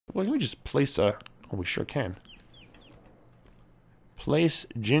Well, can we just place a... Oh, we sure can. Place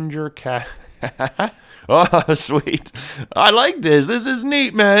ginger cat. Oh, sweet. I like this. This is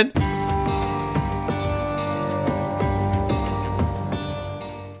neat, man.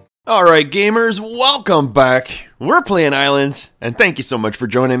 Alright, gamers, welcome back. We're playing Islands, and thank you so much for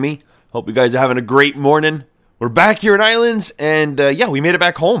joining me. Hope you guys are having a great morning. We're back here in Islands, and yeah, we made it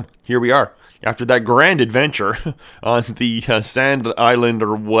back home. Here we are. After that grand adventure on the sand island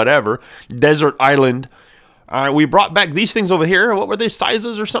or whatever, desert island, we brought back these things over here. What were they,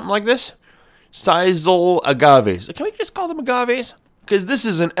 sizes or something like this? Sisal agaves. Can we just call them agaves? Because this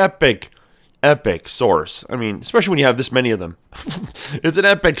is an epic source. I mean, especially when you have this many of them. It's an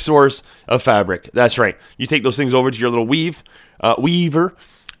epic source of fabric. That's right. You take those things over to your little weaver,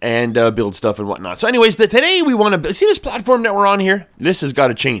 and build stuff and whatnot. So anyways, today we want to... See this platform that we're on here? This has got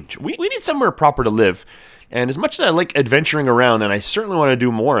to change. We need somewhere proper to live. And as much as I like adventuring around, and I certainly want to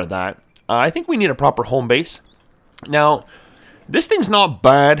do more of that, I think we need a proper home base. Now, this thing's not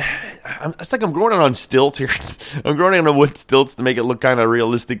bad. It's like I'm growing it on stilts here. I'm growing it on wood stilts to make it look kind of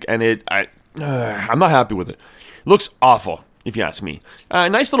realistic, and I'm not happy with it. It looks awful, if you ask me.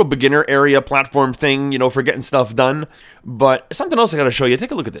 Nice little beginner area platform thing, you know, for getting stuff done. But something else I gotta show you.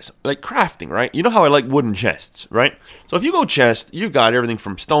 Take a look at this. Like crafting, right? You know how I like wooden chests, right? So if you go chest, you got everything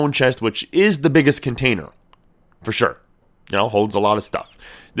from stone chest, which is the biggest container, for sure. You know, holds a lot of stuff.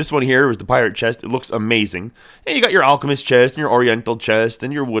 This one here is the pirate chest. It looks amazing. And you got your alchemist chest, and your oriental chest,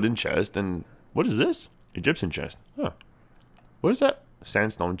 and your wooden chest, and what is this? Egyptian chest. Huh. What is that?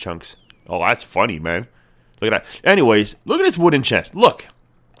 Sandstone chunks. Oh, that's funny, man. Look at that. Anyways, look at this wooden chest. Look.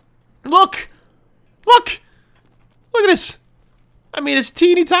 Look. Look. Look at this. I mean, it's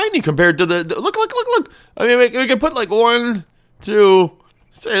teeny tiny compared to the look. I mean, we can put like 1, 2,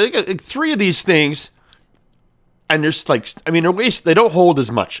 3, like 3 of these things. And there's like, I mean, they don't hold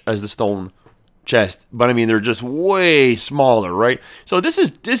as much as the stone chest, but I mean, they're just way smaller, right? So this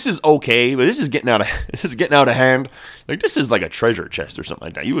is okay, but this is getting out of hand. Like this is like a treasure chest or something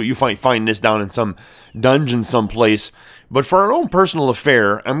like that. You find this down in some dungeon someplace. But for our own personal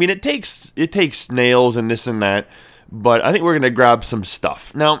affair, I mean, it takes nails and this and that. But I think we're gonna grab some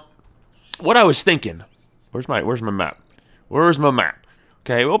stuff. Now, what I was thinking, where's my map? Where's my map?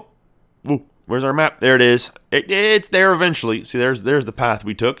 Okay, oh, where's our map? There it is. It's there eventually. See, there's the path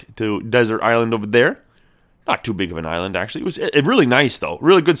we took to Desert Island over there. Not too big of an island, actually. It was really nice, though.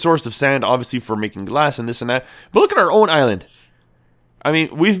 Really good source of sand, obviously, for making glass and this and that. But look at our own island. I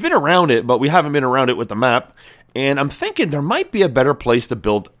mean, we've been around it, but we haven't been around it with the map. And I'm thinking there might be a better place to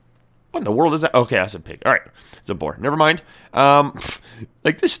build. What in the world is that? Okay, that's a pig. All right, it's a boar. Never mind.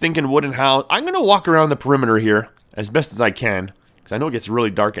 Like this stinking wooden house. I'm going to walk around the perimeter here as best as I can. I know it gets really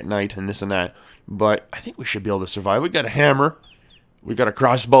dark at night and this and that, but I think we should be able to survive. We got a hammer, we got a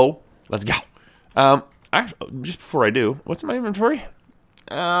crossbow. Let's go. Actually, just before I do, what's in my inventory?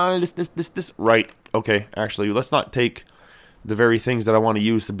 This. Right. Okay. Actually, let's not take the very things that I want to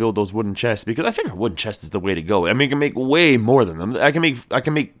use to build those wooden chests, because I figure wooden chest is the way to go. I mean, I can make way more than them. I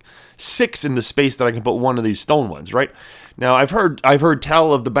can make 6 in the space that I can put 1 of these stone ones, right? Now, I've heard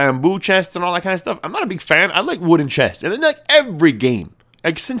tell of the bamboo chests and all that kind of stuff. I'm not a big fan. I like wooden chests. And in like every game,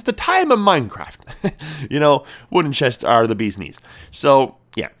 like since the time of Minecraft, you know, wooden chests are the bee's knees. So,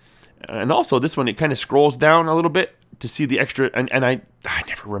 yeah. And also, this one, it kind of scrolls down a little bit to see the extra, and I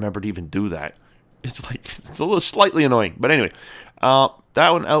never remembered to even do that. It's like, it's a little slightly annoying. But anyway, that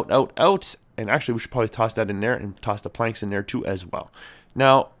one out. And actually, we should probably toss that in there and toss the planks in there too as well.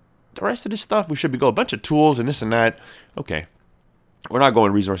 Now, the rest of this stuff, we should be going. A bunch of tools and this and that. Okay. We're not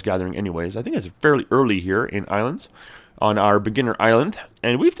going resource gathering anyways. I think it's fairly early here in Islands on our beginner island.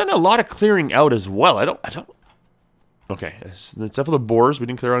 And we've done a lot of clearing out as well. I don't. Okay. Except for the boars. We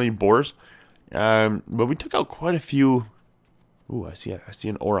didn't clear out any boars. But we took out quite a few. Ooh, I see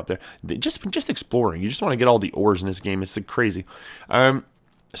an ore up there. Just exploring. You just want to get all the ores in this game. It's crazy.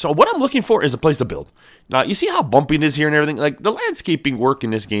 So what I'm looking for is a place to build. Now, you see how bumpy it is here and everything? Like, the landscaping work in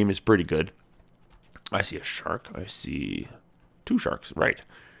this game is pretty good. I see a shark. I see 2 sharks. Right.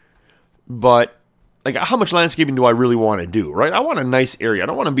 But, like, how much landscaping do I really want to do, right? I want a nice area. I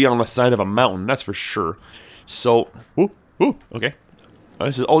don't want to be on the side of a mountain, that's for sure. So, okay.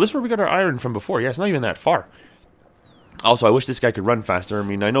 This is where we got our iron from before. Yeah, it's not even that far. Also, I wish this guy could run faster. I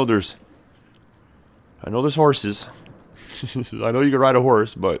mean, I know there's horses. I know you can ride a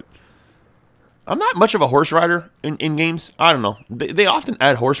horse, but I'm not much of a horse rider in games. I don't know. They often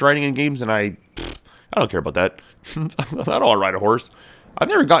add horse riding in games, and I don't care about that. I don't want to ride a horse. I've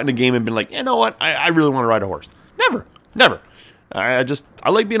never gotten a game and been like, you know what? I really want to ride a horse. Never. I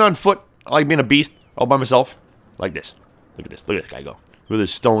like being on foot. I like being a beast all by myself. Like this. Look at this guy go. with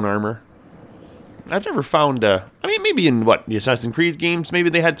his stone armor. I've never found, I mean, maybe in, what, the Assassin's Creed games, maybe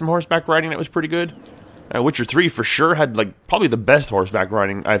they had some horseback riding that was pretty good. Witcher 3 for sure had, like, probably the best horseback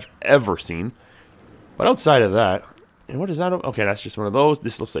riding I've ever seen. But outside of that, and what is that? Okay, that's just one of those.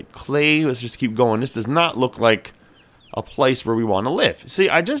 This looks like clay. Let's just keep going. This does not look like a place where we want to live. See,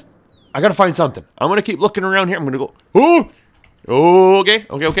 I gotta find something. I'm gonna keep looking around here. I'm gonna go, oh, okay.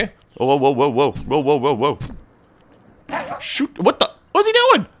 Oh, whoa. Shoot, what's he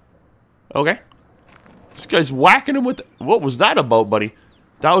doing? Okay. This guy's whacking him with what was that about, buddy?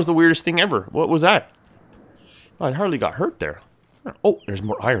 That was the weirdest thing ever. What was that? Oh, I hardly got hurt there. Oh, there's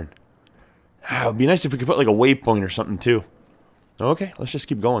more iron. It would be nice if we could put like a waypoint or something too. Okay, let's just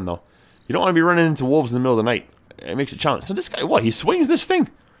keep going though. You don't want to be running into wolves in the middle of the night. It makes it challenging. So this guy, what? He swings this thing?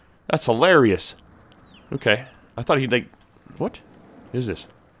 That's hilarious. Okay. I thought he'd like... What is this?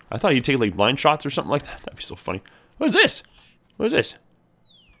 I thought he'd take like blind shots or something like that. That'd be so funny. What is this? What is this?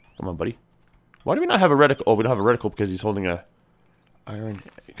 Come on, buddy. Why do we not have a reticle? Oh, we don't have a reticle because he's holding a... Iron...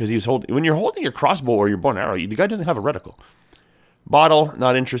 Because he was holding... When you're holding your crossbow or your bow and arrow, the guy doesn't have a reticle. Bottle,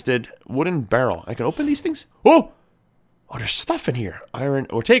 not interested. Wooden barrel. I can open these things? Oh! Oh, there's stuff in here. Iron.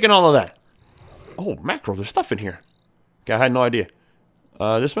 We're taking all of that. Oh, mackerel. There's stuff in here. Okay, I had no idea.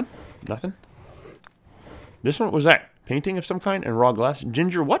 This one? Nothing. This one? What was that? Painting of some kind? And raw glass?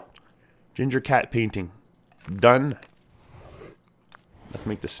 Ginger what? Ginger cat painting. Done. Let's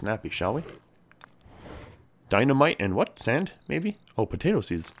make this snappy, shall we? Dynamite and what? Sand, maybe? Oh, potato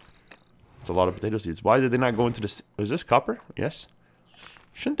seeds. That's a lot of potato seeds. Why did they not go into the... Is this copper? Yes.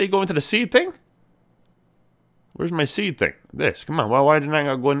 Shouldn't they go into the seed thing? Where's my seed thing? This. Come on. Why didn't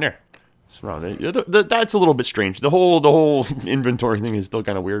I go in there? That's a little bit strange. The whole inventory thing is still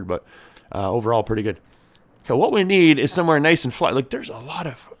kind of weird, but overall pretty good. Okay, what we need is somewhere nice and flat. Like, there's a lot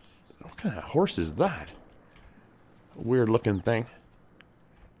of... What kind of horse is that? Weird looking thing.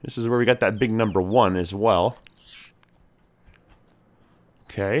 This is where we got that big number 1 as well.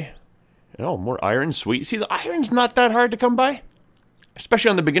 Okay. Oh, more iron. Sweet. See, the iron's not that hard to come by. Especially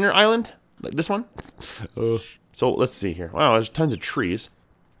on the beginner island. Like this one. So, let's see here. Wow, there's tons of trees.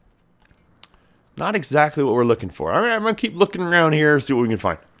 Not exactly what we're looking for. Alright, I'm going to keep looking around here, see what we can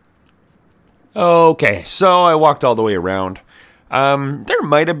find. Okay, so I walked all the way around. There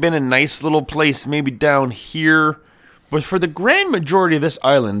might have been a nice little place maybe down here. But for the grand majority of this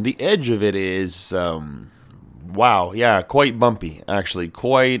island, the edge of it is, wow, yeah, quite bumpy, actually.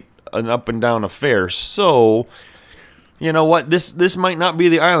 Quite an up and down affair. So, you know what? This might not be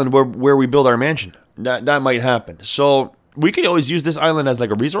the island where we build our mansion. That might happen. So... We could always use this island as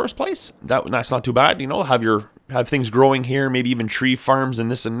like a resource place. That's not too bad, you know. Have things growing here, maybe even tree farms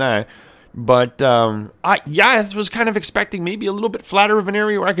and this and that. But I was kind of expecting maybe a little bit flatter of an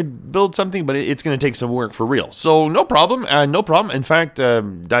area where I could build something, but it's going to take some work for real. So no problem, no problem. In fact,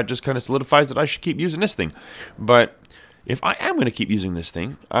 that just kind of solidifies that I should keep using this thing. But if I am going to keep using this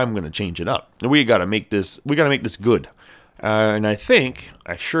thing, I'm going to change it up. We got to make this. We got to make this good, and I think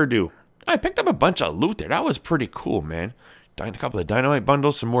I sure do. I picked up a bunch of loot there. That was pretty cool, man. A couple of dynamite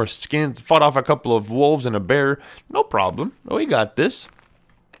bundles, some more skins, fought off a couple of wolves and a bear. No problem. We got this.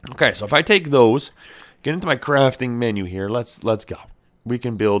 Okay, so if I take those, get into my crafting menu here, let's go. We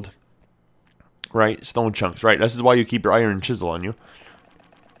can build, right, stone chunks, right? This is why you keep your iron chisel on you.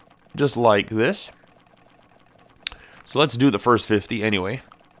 Just like this. So let's do the first 50 anyway.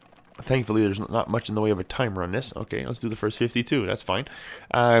 Thankfully, there's not much in the way of a timer on this. Okay, let's do the first 52. That's fine.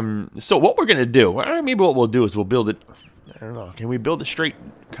 So what we're going to do, maybe what we'll do is we'll build it, I don't know, can we build it straight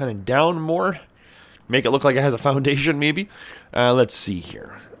kind of down more? Make it look like it has a foundation, maybe? Let's see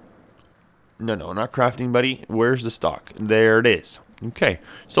here. No, not crafting, buddy. Where's the stock? There it is. Okay,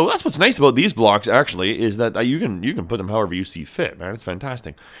 so that's what's nice about these blocks, actually, is that you can put them however you see fit, man. It's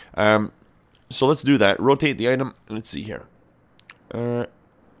fantastic. So let's do that. Rotate the item. Let's see here.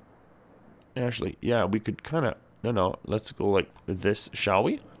 Actually, yeah, we could kind of... No, let's go like this, shall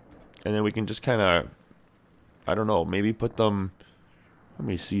we? And then we can just kind of... I don't know, maybe put them... Let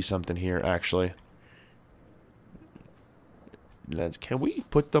me see something here, actually. Can we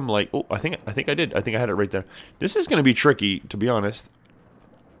put them like... Oh, I think I did. I think I had it right there. This is going to be tricky, to be honest.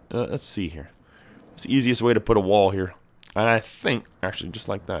 Let's see here. It's the easiest way to put a wall here. And I think, actually, just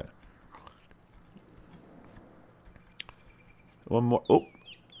like that. One more. Oh.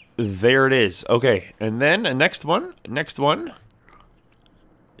 There it is. Okay, and then the next one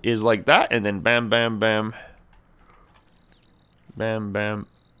is like that, and then bam, bam, bam, bam, bam,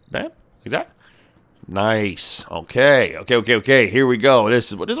 bam, like that. Nice. Okay. Here we go.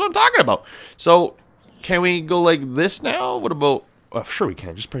 This is what I'm talking about. So, can we go like this now? What about? Oh, sure we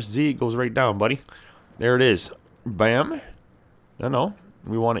can. Just press Z. It goes right down, buddy. There it is. Bam. No.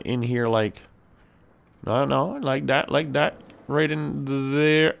 We want it in here like... No, like that, right in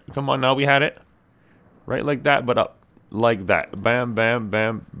there. Come on, now we had it. Right like that, but up. Like that. Bam, bam,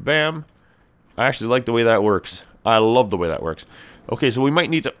 bam, bam. I actually like the way that works. I love the way that works. Okay, so we might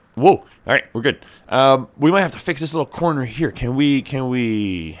need to... Whoa! Alright, we're good. We might have to fix this little corner here. Can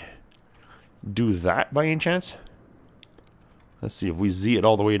we do that by any chance? Let's see if we Z it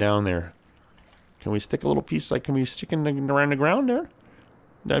all the way down there. Can we stick a little piece, like, can we stick it around the ground there?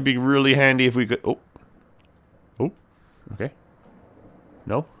 That'd be really handy if we could... Oh. Oh. Okay.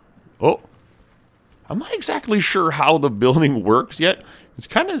 No. Oh. I'm not exactly sure how the building works yet. It's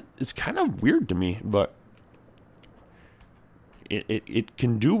kind of weird to me, but it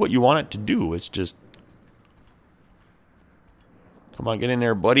can do what you want it to do. It's just... Come on, get in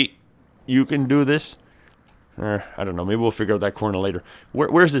there, buddy. You can do this. I don't know. Maybe we'll figure out that corner later.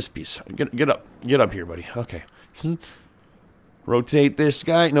 Where's this piece? Get up. Get up here, buddy. Okay. Rotate this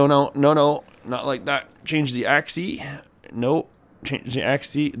guy. No. Not like that. Change the axis. No. Change the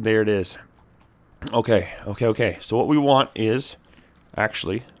axis. There it is. Okay. So what we want is...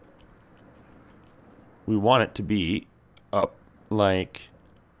 Actually... We want it to be up like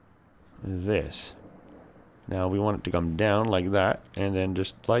this. Now we want it to come down like that. And then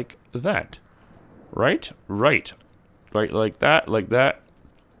just like that. Right like that, like that.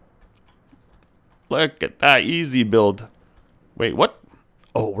 Look at that, easy build. Wait, what?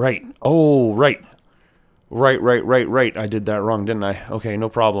 Oh, right. Right. I did that wrong, didn't I? Okay, no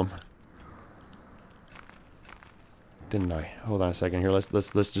problem. Didn't I? Hold on a second here. Let's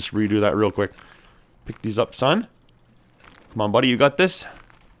just redo that real quick. Pick these up, son. Come on, buddy, you got this?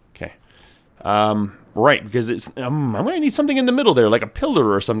 Okay. Right, because it's I'm gonna need something in the middle there, like a pillar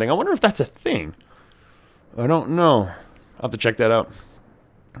or something. I wonder if that's a thing. I don't know. I'll have to check that out.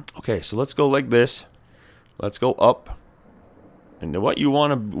 Okay, so let's go like this. Let's go up. And where you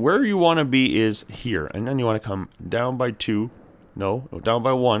want to be is here. And then you want to come down by 2. No, down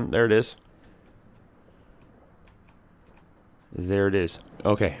by 1. There it is. There it is.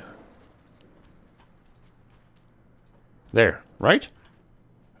 Okay. There, right?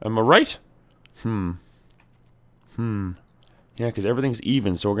 Am I right? Yeah, because everything's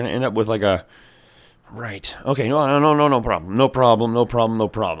even, so we're going to end up with like a... Right. Okay, no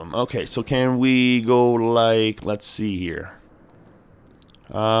problem. Okay, so can we go like... Let's see here.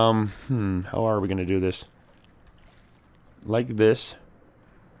 How are we going to do this? Like this.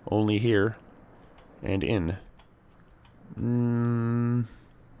 Only here. And in.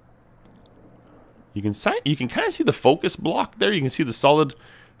 You can kind of see the focus block there. You can see the solid...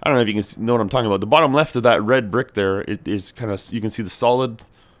 I don't know if you can know what I'm talking about. The bottom left of that red brick there, it is kind of... You can see the solid...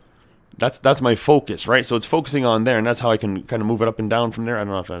 That's my focus, right? So it's focusing on there, and that's how I can kind of move it up and down from there. I don't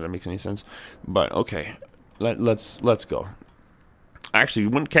know if that makes any sense. But, okay. Let's go.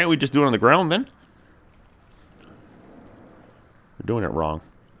 Actually, can't we just do it on the ground then? We're doing it wrong.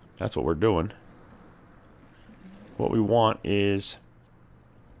 That's what we're doing. What we want is...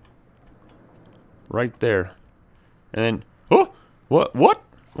 right there. And then... Oh! What?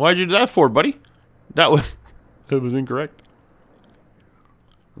 Why'd you do that for, buddy? That was incorrect.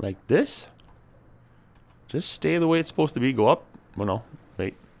 Like this. Just stay the way it's supposed to be. Go up. Well, no.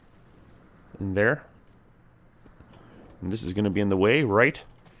 Wait. And there. And this is going to be in the way, right?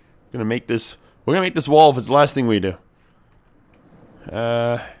 We're going to make this... We're going to make this wall if it's the last thing we do.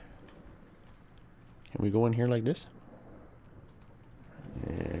 Can we go in here like this?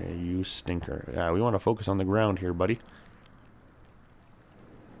 Yeah, you stinker. Yeah, we want to focus on the ground here, buddy.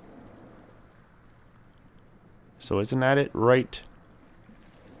 So isn't that it right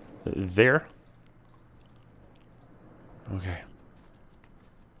there? Okay.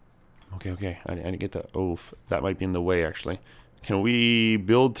 I didn't get the... Oh, that might be in the way, actually. Can we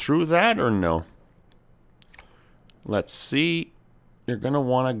build through that or no? Let's see. You're going to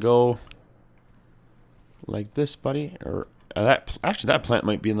want to go like this, buddy. Or actually, that plant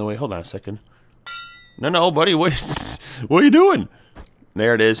might be in the way. Hold on a second. No, buddy. What are you doing?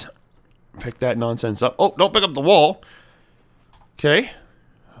 There it is. Pick that nonsense up. Oh, don't pick up the wall. Okay.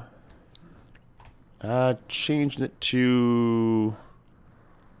 Changed it to...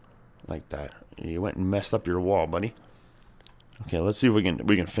 like that. You went and messed up your wall, buddy. Okay, let's see if we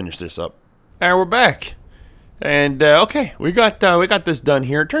can finish this up. And we're back. And okay, we got this done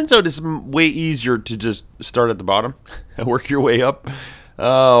here. It turns out it's way easier to just start at the bottom and work your way up.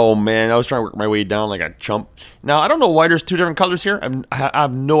 Oh man, I was trying to work my way down like a chump. Now I don't know why there's 2 different colors here. I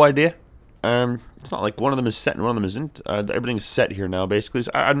have no idea. It's not like one of them is set and one of them isn't. Everything's set here now, basically. So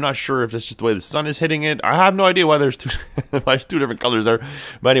I'm not sure if it's just the way the sun is hitting it. I have no idea why there's 2 different colors there.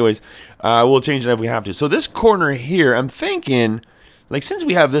 But anyways, we'll change it if we have to. So this corner here, I'm thinking like, since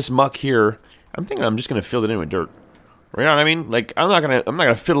we have this muck here, I'm thinking I'm just gonna fill it in with dirt. You know what I mean? Like, I'm not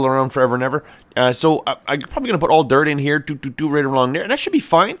gonna fiddle around forever and ever. So I'm probably gonna put all dirt in here, right along there, and that should be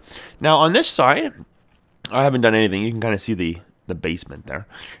fine. Now on this side, I haven't done anything. You can kind of see the basement there,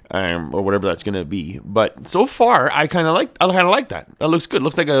 or whatever that's gonna be. But so far, I kind of like that. That looks good.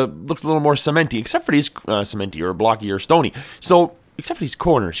 Looks a little more cementy, except for these cementy or blocky or stony. So except for these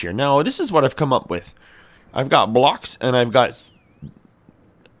corners here. Now this is what I've come up with. I've got blocks and I've got.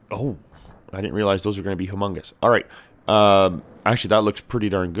 Oh, I didn't realize those were gonna be humongous. All right. Actually, that looks pretty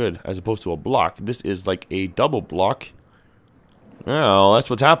darn good as opposed to a block. This is like a double block. Oh, that's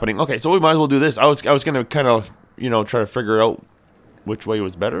what's happening. Okay, so we might as well do this. I was gonna kind of, you know, try to figure out which way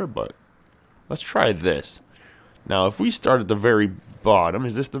was better, but let's try this. Now, if we start at the very bottom,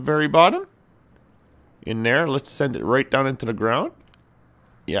 is this the very bottom? In there, let's send it right down into the ground.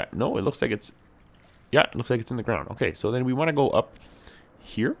 Yeah, no, it looks like it's, yeah, it looks like it's in the ground. Okay, so then we want to go up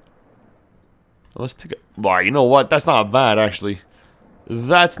here. Let's take it. Wow, you know what? That's not bad, actually.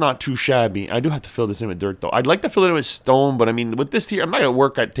 That's not too shabby. I do have to fill this in with dirt, though. I'd like to fill it in with stone, but I mean, with this here, I'm not going to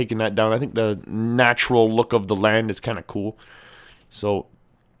work at taking that down. I think the natural look of the land is kind of cool. So,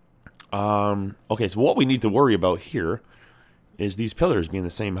 okay, so what we need to worry about here is these pillars being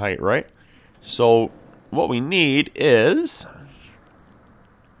the same height, right? So, what we need is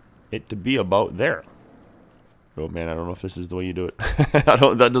it to be about there. Oh man, I don't know if this is the way you do it.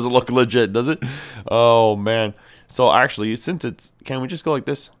 That doesn't look legit, does it? Oh man. So actually, since it's, can we just go like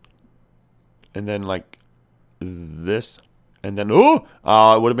this? And then like this. And then, it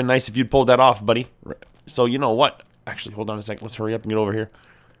would have been nice if you'd pulled that off, buddy. So you know what? Actually, hold on a sec. Let's hurry up and get over here.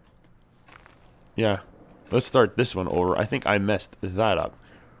 Yeah. Let's start this one over. I think I messed that up.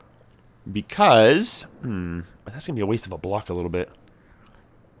 Because, that's going to be a waste of a block a little bit.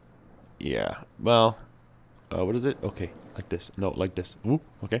 Yeah. Well, what is it? Okay. Like this. No, like this. Ooh,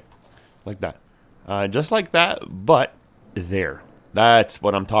 okay. Like that. Just like that, but there. That's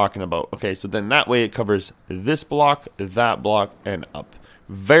what I'm talking about. Okay, so then that way it covers this block, that block, and up.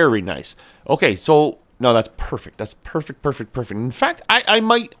 Very nice. Okay, so no, that's perfect. That's perfect, perfect, perfect. In fact, I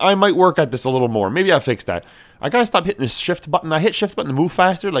might work at this a little more. Maybe I'll fix that. I gotta stop hitting this shift button. I hit shift button to move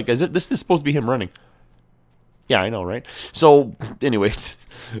faster. Like, this is supposed to be him running. Yeah, I know, right? So, anyway.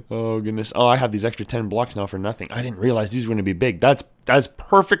 Oh, goodness. Oh, I have these extra 10 blocks now for nothing. I didn't realize these were going to be big. That's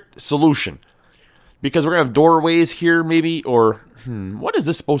perfect solution. Because we're going to have doorways here, maybe, or, what is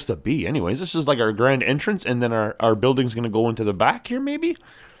this supposed to be? Anyways, this is like our grand entrance, and then our building's going to go into the back here, maybe?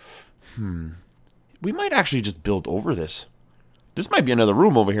 We might actually just build over this. This might be another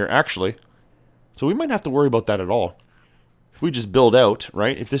room over here, actually. So we might not have to worry about that at all. If we just build out,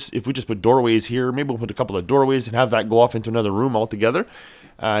 right? If we just put doorways here, maybe we'll put a couple of doorways and have that go off into another room altogether.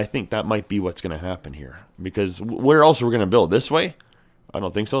 I think that might be what's going to happen here. Because where else are we going to build? This way? I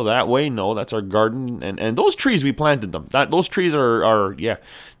don't think so. That way? No, that's our garden. And those trees, we planted them. Those trees are yeah,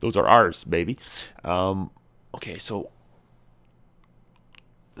 those are ours, baby. Okay, so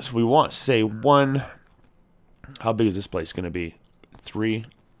we want, say, one. How big is this place going to be? 3,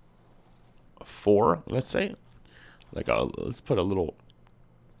 4, let's say. Like, let's put a little.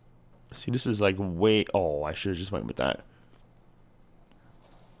 See, this is like way. Oh, I should have just went with that.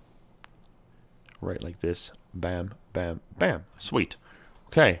 Right, like this. Bam, bam, bam. Sweet.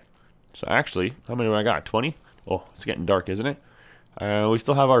 Okay. So actually, how many do I got? 20? Oh, it's getting dark, isn't it? We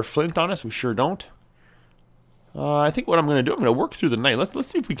still have our flint on us. We sure don't. I think what I'm going to do, I'm going to work through the night. Let's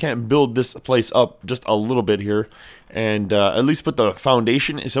see if we can't build this place up just a little bit here, and at least put the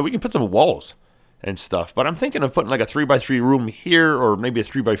foundation so we can put some walls and stuff. But I'm thinking of putting like a 3x3 room here, or maybe a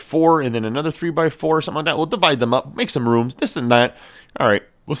 3x4, and then another 3x4 or something like that. We'll divide them up, make some rooms, this and that. All right,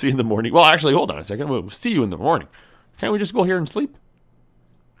 we'll see you in the morning. Well, actually, hold on a second. We'll see you in the morning. Can't we just go here and sleep?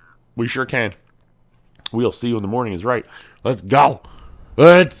 We sure can. We'll see you in the morning is right. Let's go.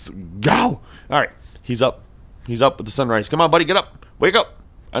 Let's go. All right, he's up. He's up with the sunrise. Come on, buddy, get up. Wake up.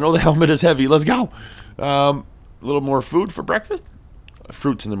 I know the helmet is heavy. Let's go. A little more food for breakfast.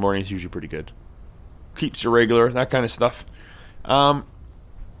 Fruits in the morning is usually pretty good. Keeps you regular, that kind of stuff. 21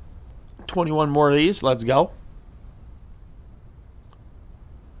 more of these. Let's go.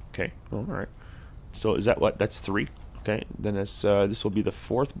 Okay. Oh, all right. So is that what? That's 3. Okay. Then it's this will be the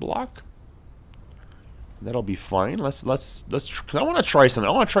 4th block. That'll be fine. Let's because I want to try something.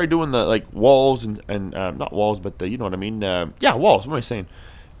 I want to try doing the like walls and not walls, but the, you know what I mean. Yeah, walls. What am I saying?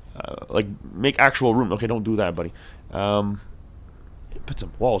 Like make actual room. Okay, don't do that, buddy. Put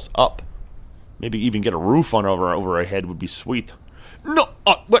some walls up. Maybe even get a roof on over our head would be sweet. No,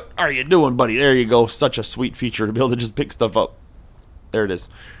 what are you doing, buddy? There you go. Such a sweet feature to be able to just pick stuff up. There it is.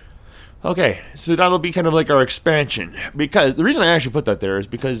 Okay, so that'll be kind of like our expansion. Because the reason I actually put that there is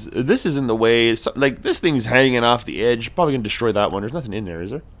because this is in the way. Like, this thing's hanging off the edge. Probably going to destroy that one. There's nothing in there,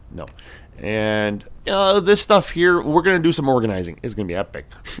 is there? No. And, you know, this stuff here, we're going to do some organizing. It's going to be epic.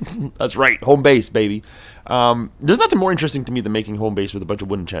 That's right. Home base, baby. There's nothing more interesting to me than making home base with a bunch of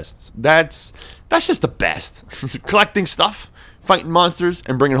wooden chests. That's just the best. Collecting stuff, fighting monsters,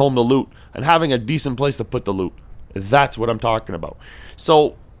 and bringing home the loot. And having a decent place to put the loot. That's what I'm talking about.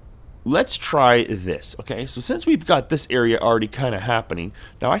 So, let's try this, okay? So since we've got this area already kind of happening,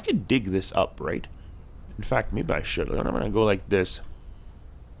 now I could dig this up, right? In fact, maybe I should. I'm going to go like this.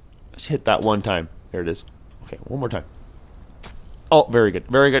 Let's hit that one time. There it is. Okay, one more time. Oh, very good.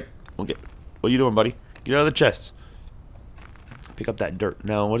 Very good. Okay. What are you doing, buddy? Get out of the chests. Pick up that dirt.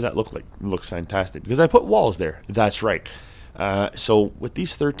 Now, what does that look like? It looks fantastic. Because I put walls there. That's right. So, with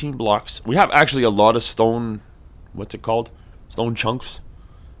these 13 blocks, we have actually a lot of stone... What's it called? Stone chunks.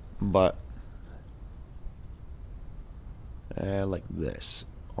 But... like this.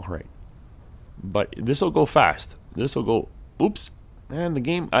 Alright. But this will go fast. This will go... Oops. And the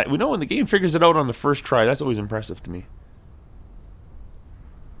game, we know when the game figures it out on the first try. That's always impressive to me.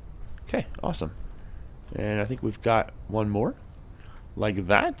 Okay, awesome. And I think we've got one more. Like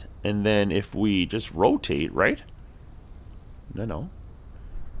that. And then if we just rotate, right? No.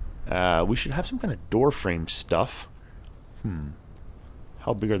 We should have some kind of door frame stuff.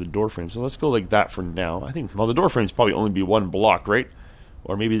 How big are the door frames? So let's go like that for now. I think, well, the door frames probably only be one block, right?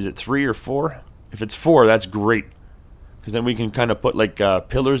 Or maybe is it 3 or 4? If it's 4, that's great. Because then we can kind of put like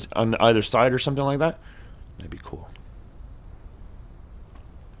pillars on either side or something like that. That'd be cool.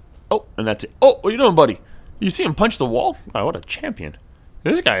 Oh, and that's it. Oh, what are you doing, buddy? You see him punch the wall? Wow, what a champion.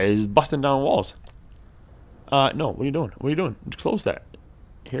 This guy is busting down walls. No, what are you doing? What are you doing? Just close that.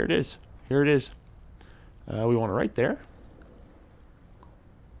 Here it is. Here it is. We want it right there.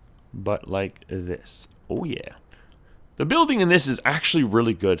 But like this. Oh, yeah. The building in this is actually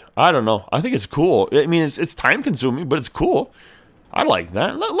really good. I don't know. I think it's cool. I mean, it's time consuming, but it's cool. I like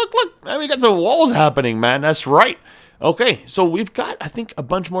that. Look. I mean, we got some walls happening, man. That's right. Okay, so we've got, I think, a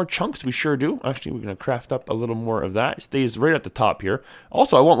bunch more chunks. We sure do. Actually, we're going to craft up a little more of that. It stays right at the top here.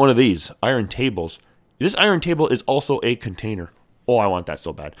 Also, I want one of these iron tables. This iron table is also a container. Oh, I want that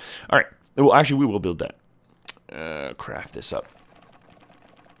so bad. All right. Well, actually, we will build that. Craft this up.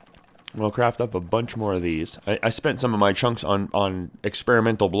 We'll craft up a bunch more of these. I spent some of my chunks on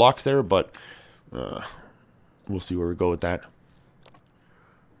experimental blocks there, but we'll see where we go with that.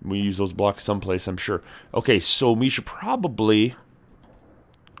 We use those blocks someplace, I'm sure. Okay, so we should probably...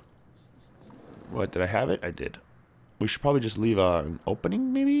 What, did I have it? I did. We should probably just leave an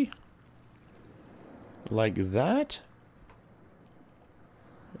opening, maybe? Like that.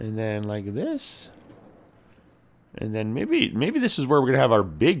 And then like this. And then maybe this is where we're going to have our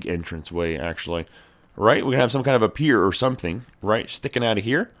big entranceway, actually. Right? We're going to have some kind of a pier or something, right? Sticking out of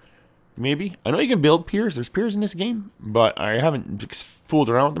here. Maybe. I know you can build piers. There's piers in this game. But I haven't fooled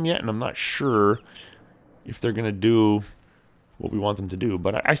around with them yet. And I'm not sure if they're going to do what we want them to do.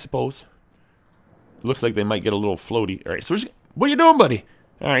 But I suppose. It looks like they might get a little floaty. Alright, so what are you doing, buddy?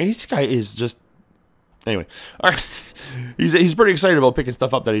 Alright, this guy is just... Anyway. Alright. He's pretty excited about picking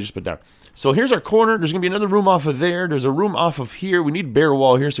stuff up that he just put down. So here's our corner. There's going to be another room off of there. There's a room off of here. We need bare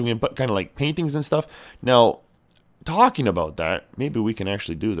wall here so we can put kind of like paintings and stuff. Now, talking about that, maybe we can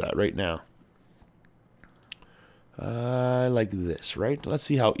actually do that right now. Like this, right? Let's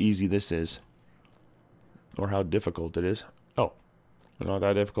see how easy this is. Or how difficult it is. Oh, not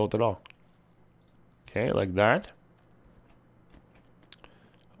that difficult at all. Okay, like that.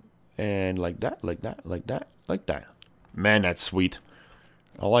 And like that, like that, like that, like that. Man, that's sweet.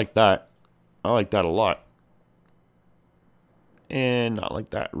 I like that. I like that a lot. And not like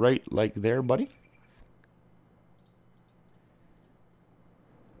that. Right like there, buddy.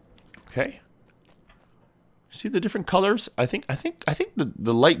 Okay. See the different colors? I think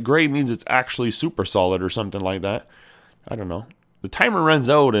the light gray means it's actually super solid or something like that. I don't know. The timer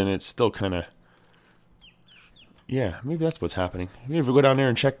runs out and it's still kind of... Yeah, maybe that's what's happening. Maybe if we go down there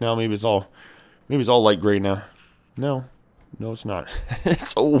and check now, maybe it's all light gray now. No, it's not.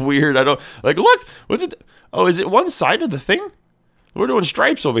 It's so weird. I don't like. Look, what's it? Oh, is it one side of the thing? We're doing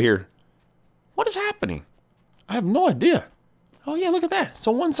stripes over here. What is happening? I have no idea. Oh yeah, look at that.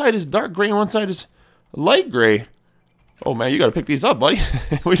 So one side is dark gray and one side is light gray. Oh man, you got to pick these up, buddy.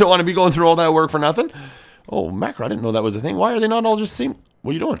 We don't want to be going through all that work for nothing. Oh macro, I didn't know that was a thing. Why are they not all just the same?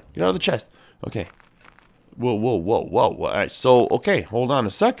 What are you doing? Get out of the chest. Okay. Whoa. All right, so, okay, hold on a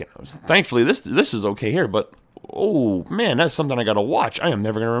second. Thankfully, this is okay here, but, oh, man, that's something I gotta watch. I am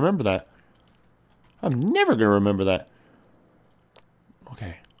never gonna remember that. I'm never gonna remember that.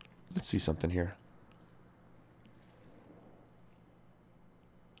 Okay. Let's see something here.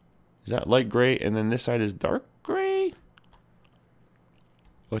 Is that light gray, and then this side is dark gray?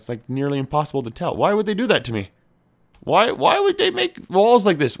 Oh, it's like nearly impossible to tell. Why would they do that to me? Why would they make walls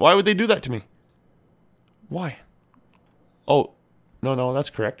like this? Why would they do that to me? Why? Oh, no,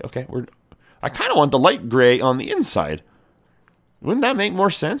 that's correct. Okay, I kind of want the light gray on the inside. Wouldn't that make more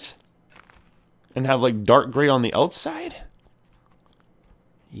sense? And have like dark gray on the outside?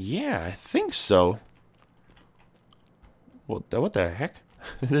 Yeah, I think so. Well, what the heck?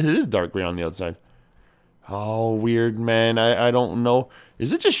 It is dark gray on the outside. Oh, weird, man. I don't know.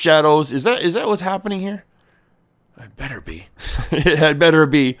 Is it just shadows? Is that what's happening here? It better be. It had better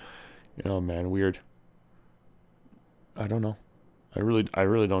be. Oh man, weird. I don't know. I really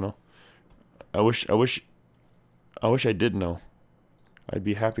don't know. I wish I did know. I'd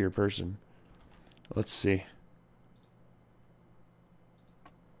be a happier person. Let's see.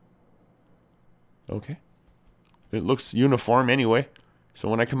 Okay. It looks uniform anyway. So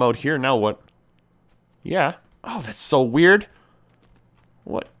when I come out here, now what? Yeah. Oh, that's so weird.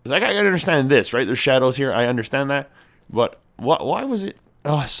 What? It's like I gotta understand this, right? There's shadows here. I understand that. But why was it?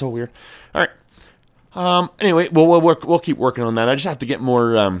 Oh, it's so weird. All right. Anyway, we'll keep working on that. I just have to get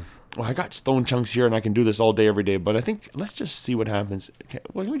more. Well, I got stone chunks here, and I can do this all day, every day. But I think let's just see what happens. Okay,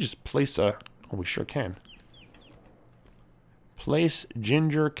 well, can we just place a? Oh, we sure can. Place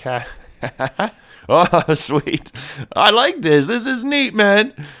ginger cat. Oh, sweet. I like this. This is neat,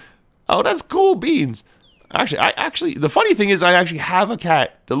 man. Oh, that's cool beans. Actually, the funny thing is I actually have a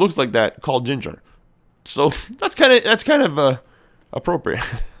cat that looks like that called Ginger. So that's kind of appropriate.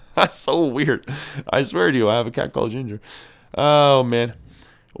 That's so weird. I swear to you, I have a cat called Ginger. Oh, man.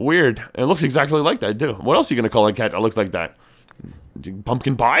 Weird. It looks exactly like that, too. What else are you going to call a cat that looks like that?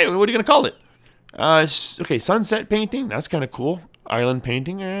 Pumpkin pie? What are you going to call it? Okay, sunset painting. That's kind of cool. Island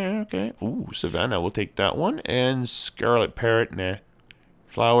painting. Okay. Ooh, Savannah. We'll take that one. And Scarlet Parrot. Nah.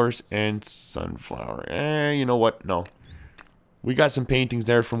 Flowers and sunflower. You know what? No. We got some paintings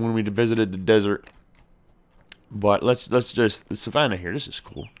there from when we visited the desert. But let's just the Savannah here. This is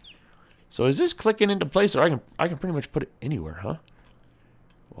cool. So is this clicking into place, or I can pretty much put it anywhere, huh?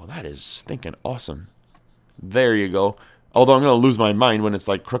 Well, that is stinking awesome. There you go. Although I'm gonna lose my mind when it's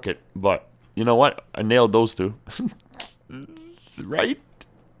like crooked, but you know what? I nailed those two. Right.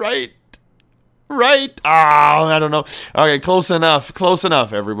 Ah, I don't know. Okay, close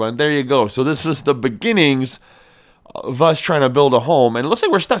enough, everyone. There you go. So this is the beginnings of us trying to build a home, and it looks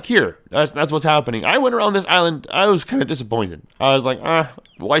like we're stuck here. That's what's happening. I went around this island. I was kind of disappointed. I was like,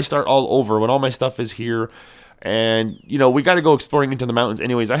 why start all over when all my stuff is here? And you know, we got to go exploring into the mountains.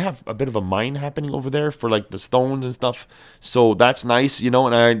 Anyways, I have a bit of a mine happening over there for like the stones and stuff. So that's nice, you know.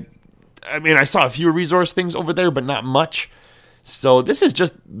 And I mean, I saw a few resource things over there, but not much. So this is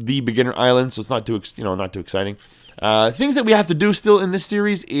just the beginner island, so it's not too, not too exciting. Things that we have to do still in this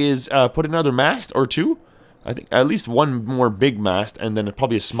series is put another mast or two. I think at least one more big mast, and then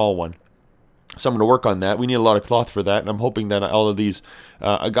probably a small one. So I'm going to work on that. We need a lot of cloth for that, and I'm hoping that all of these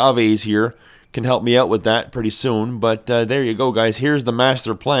agaves here can help me out with that pretty soon. But there you go, guys. Here's the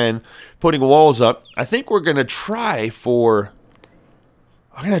master plan. Putting walls up. I think we're going to try for...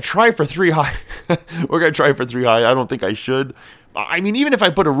 I'm going to try for 3 high. We're going to try for 3 high. I don't think I should. I mean, even if I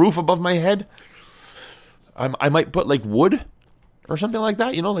put a roof above my head, I might put like wood or something like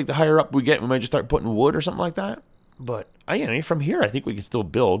that. You know, like the higher up we get, we might just start putting wood or something like that. But from here, I think we can still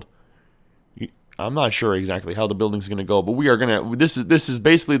build. I'm not sure exactly how the building's going to go, but we are going to... This is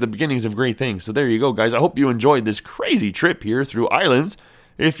basically the beginnings of great things. So there you go, guys. I hope you enjoyed this crazy trip here through Islands.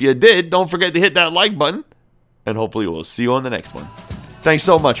 If you did, don't forget to hit that like button. And hopefully we'll see you on the next one. Thanks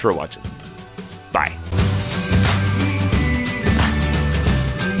so much for watching. Bye.